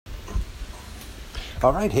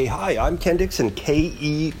All right, hey, hi, I'm Ken Dixon,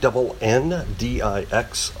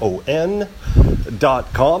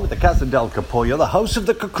 KENNDIXON.com, the Casa del Capullo, the House of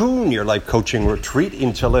the Cocoon, your life coaching retreat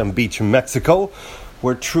in Chilean Beach, Mexico,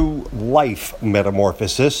 where true life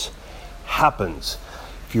metamorphosis happens.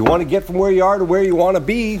 If you want to get from where you are to where you want to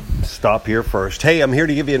be, stop here first. Hey, I'm here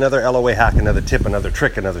to give you another LOA hack, another tip, another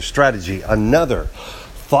trick, another strategy, another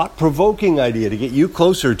thought-provoking idea to get you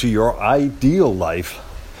closer to your ideal life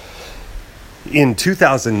in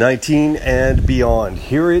 2019 and beyond.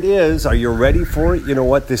 Here it is. Are you ready for it? You know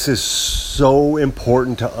what? This is so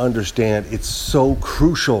important to understand. It's so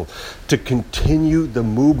crucial to continue the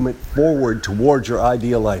movement forward towards your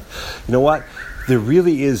ideal life. You know what? There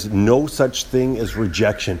really is no such thing as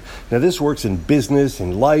rejection. Now, this works in business,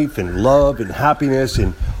 in life, in love, in happiness,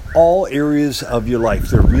 in all areas of your life.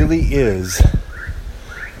 There really is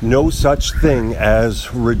no such thing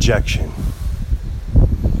as rejection.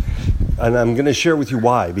 And I'm going to share with you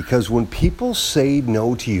why. Because when people say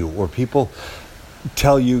no to you, or people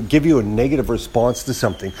give you a negative response to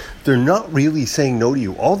something, they're not really saying no to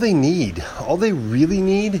you. All they really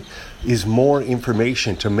need is more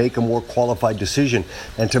information to make a more qualified decision.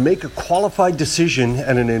 And to make a qualified decision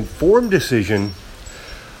and an informed decision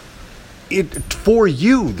for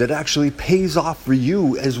you that actually pays off for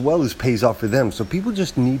you as well as pays off for them. So people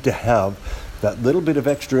just need to have that little bit of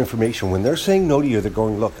extra information. When they're saying no to you, they're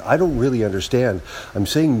going, look, I don't really understand. I'm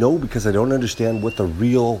saying no because I don't understand what the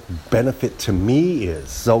real benefit to me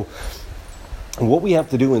is. So what we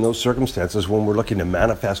have to do in those circumstances when we're looking to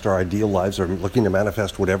manifest our ideal lives or looking to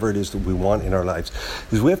manifest whatever it is that we want in our lives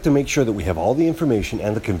is we have to make sure that we have all the information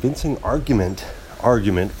and the convincing argument,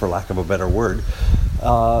 for lack of a better word,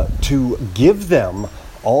 to give them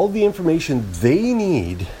all the information they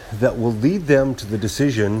need that will lead them to the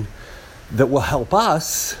decision that will help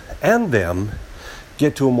us and them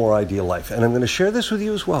get to a more ideal life. And I'm going to share this with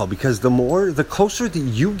you as well, because the closer that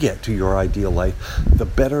you get to your ideal life, the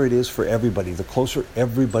better it is for everybody. The closer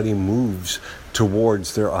everybody moves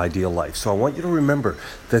towards their ideal life. So I want you to remember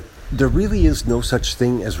that there really is no such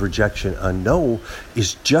thing as rejection. A no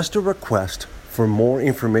is just a request for more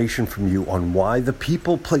information from you on why the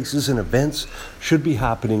people, places, and events should be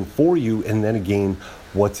happening for you, and then again,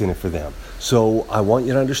 what's in it for them. So I want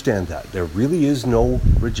you to understand that there really is no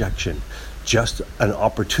rejection, just an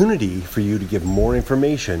opportunity for you to give more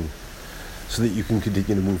information so that you can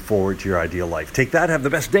continue to move forward to your ideal life. Take that, have the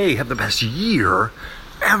best day, have the best year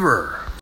ever.